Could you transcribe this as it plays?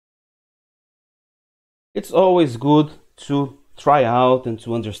It's always good to try out and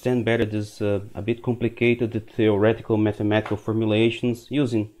to understand better this a bit complicated theoretical mathematical formulations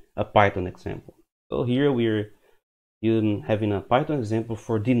using a Python example. So here we're having a Python example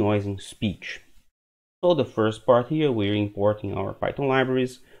for denoising speech. So the first part here, we're importing our Python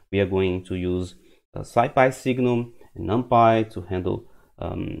libraries. We are going to use SciPy signal and NumPy to handle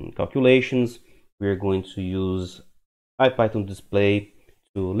calculations. We're going to use IPython display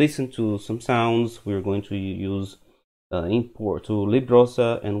to listen to some sounds. We're going to use import to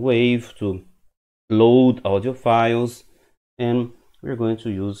librosa and wave to load audio files, and we're going to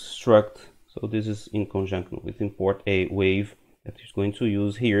use struct. So this is in conjunction with import a wave that is going to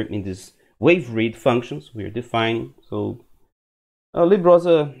use here in this wave read functions we're defining. So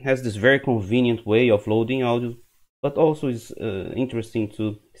librosa has this very convenient way of loading audio, but also is interesting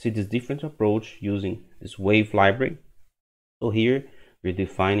to see this different approach using this wave library. So here we're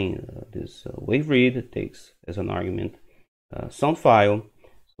defining this wave read. It takes as an argument sound file.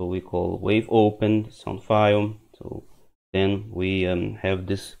 So we call wave open sound file. So then we have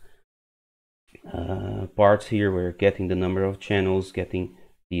this parts here. We're getting the number of channels, getting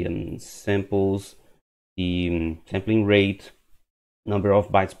the samples, the sampling rate, number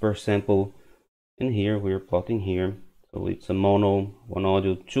of bytes per sample, and here we're plotting here. So it's a mono, one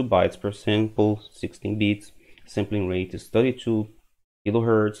audio, 2 bytes per sample, 16 bits. Sampling rate is 32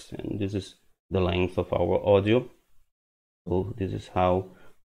 kilohertz, and this is the length of our audio. So this is how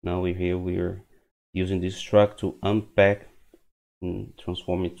now we're using this struct to unpack and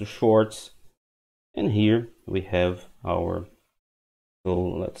transform it to shorts. And here we have our, so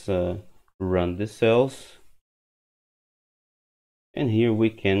let's run the cells, and here we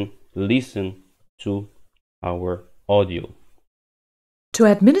can listen to our audio. To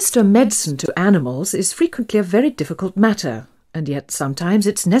administer medicine to animals is frequently a very difficult matter, and yet sometimes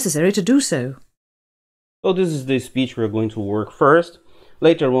it's necessary to do so. So this is the speech we're going to work first.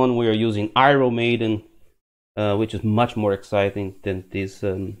 Later on we are using Iron which is much more exciting than this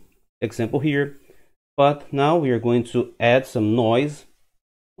example here. But now we are going to add some noise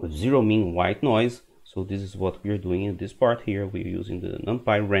with zero mean white noise. So this is what we are doing in this part here. We're using the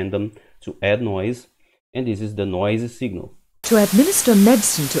NumPy random to add noise, and this is the noisy signal. To administer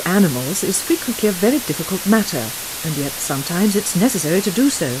medicine to animals is frequently a very difficult matter, and yet sometimes it's necessary to do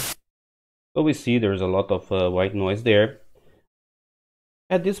so. So we see there's a lot of white noise there.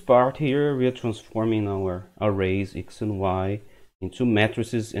 At this part here, we are transforming our arrays x and y into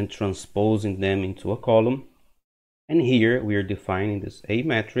matrices and transposing them into a column. And here we are defining this A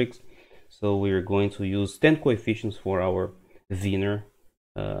matrix. So we are going to use 10 coefficients for our Wiener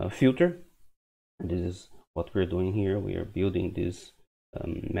filter. And this is what we're doing here. We are building this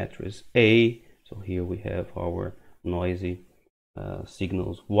matrix A. So here we have our noisy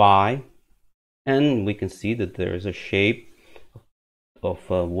signals Y. And we can see that there is a shape of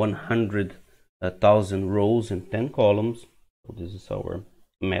 100,000 rows and 10 columns. So this is our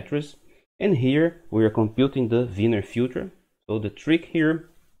matrix. And here we are computing the Wiener filter. So the trick here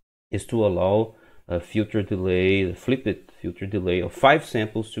is to allow a filter delay, the flipped filter delay of 5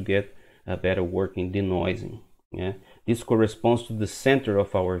 samples to get a better working denoising. Yeah? This corresponds to the center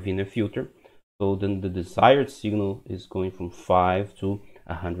of our Wiener filter. So then the desired signal is going from 5 to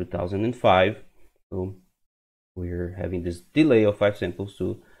 100,005. So we're having this delay of 5 samples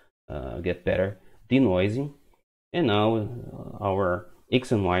to get better denoising. And now our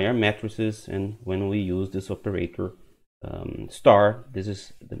x and y are matrices, and when we use this operator star, this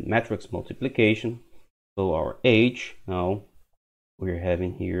is the matrix multiplication. So our h, now we're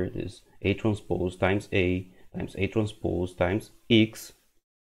having here this A transpose times A transpose times x,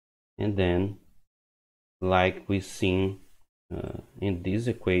 and then like we've seen in these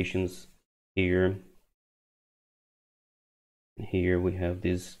equations here we have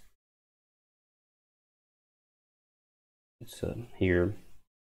this, it's here.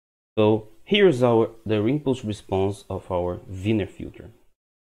 So here's the impulse response of our Wiener filter.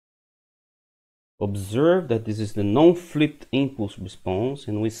 Observe that this is the non-flipped impulse response,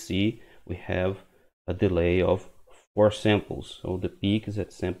 and we see we have a delay of 4 samples. So the peak is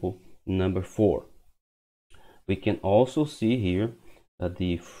at sample number 4. We can also see here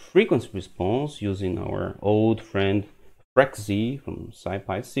the frequency response using our old friend FracZ from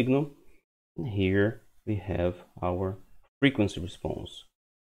SciPy signal. And here we have our frequency response.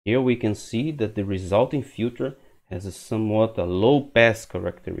 Here we can see that the resulting filter has a somewhat low pass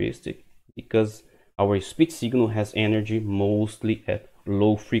characteristic because our speech signal has energy mostly at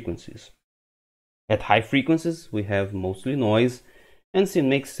low frequencies. At high frequencies we have mostly noise, and so it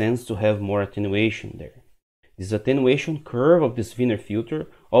makes sense to have more attenuation there. This attenuation curve of this Wiener filter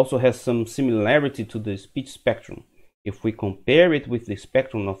also has some similarity to the speech spectrum. If we compare it with the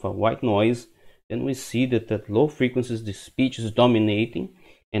spectrum of a white noise, then we see that at low frequencies the speech is dominating,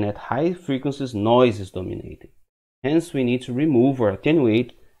 and at high frequencies noise is dominating. Hence we need to remove or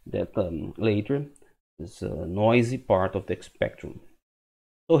attenuate that later, this noisy part of the spectrum.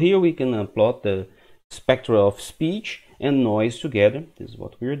 So here we can plot the spectra of speech and noise together. This is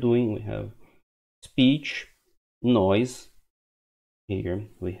what we're doing. We have speech, noise. Here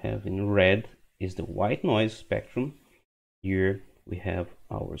we have in red is the white noise spectrum. Here we have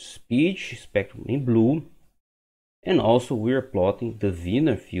our speech spectrum in blue. And also we're plotting the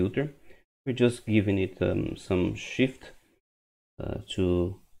Wiener filter. We're just giving it some shift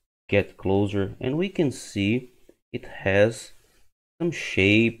to get closer, and we can see it has some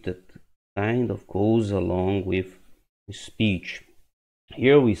shape that kind of goes along with speech.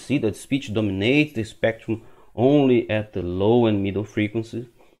 Here we see that speech dominates the spectrum only at the low and middle frequencies.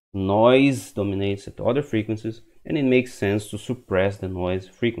 Noise dominates at other frequencies, and it makes sense to suppress the noise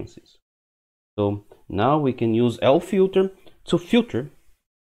frequencies. So now we can use L filter to filter.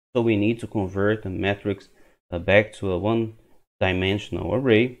 So we need to convert the matrix back to a one-dimensional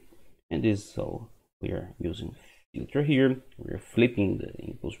array, and this, so we are using filter here. We are flipping the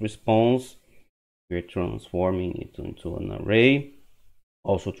impulse response. We are transforming it into an array.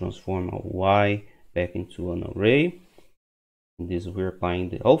 Also transform our Y back into an array. In this we're applying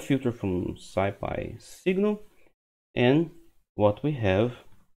the L filter from SciPy signal, and what we have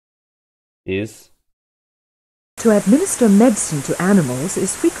is to administer medicine to animals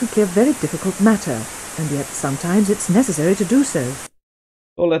is frequently a very difficult matter, and yet sometimes it's necessary to do so.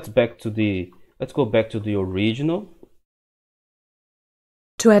 So let's go back to the original.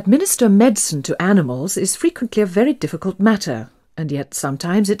 To administer medicine to animals is frequently a very difficult matter, and yet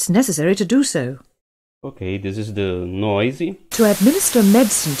sometimes it's necessary to do so. Okay, this is the noisy. To administer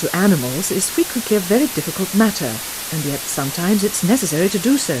medicine to animals is frequently a very difficult matter, and yet sometimes it's necessary to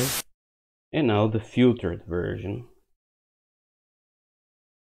do so. And now the filtered version.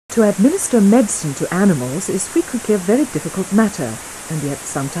 To administer medicine to animals is frequently a very difficult matter, and yet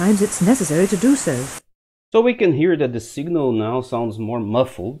sometimes it's necessary to do so. So we can hear that the signal now sounds more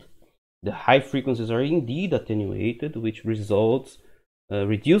muffled. The high frequencies are indeed attenuated, which reduces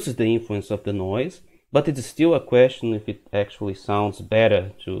the influence of the noise, but it is still a question if it actually sounds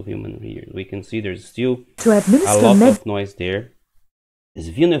better to human ears. We can see there's still a lot of noise there. This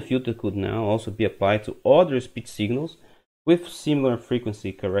Wiener filter could now also be applied to other speech signals with similar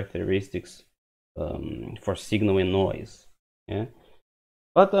frequency characteristics for signal and noise. Yeah?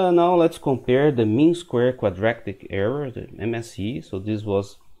 But now let's compare the mean square quadratic error, the MSE. So this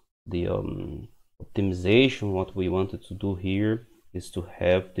was the optimization. What we wanted to do here is to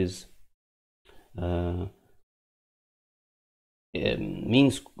have this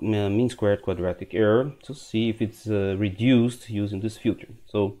mean squared quadratic error to see if it's reduced using this filter.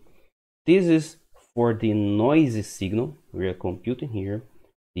 So this is for the noisy signal. We are computing here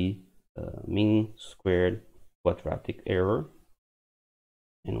the mean squared quadratic error,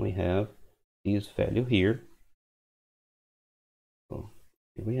 and we have this value here. So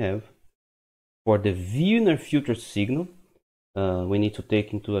here we have for the Wiener filter signal. We need to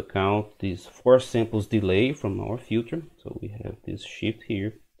take into account this 4 samples delay from our filter. So we have this shift here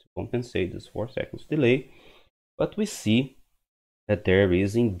to compensate this 4 seconds delay. But we see that there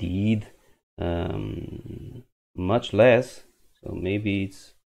is indeed much less. So maybe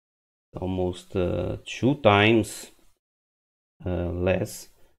it's almost 2 times less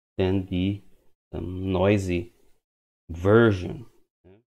than the noisy version.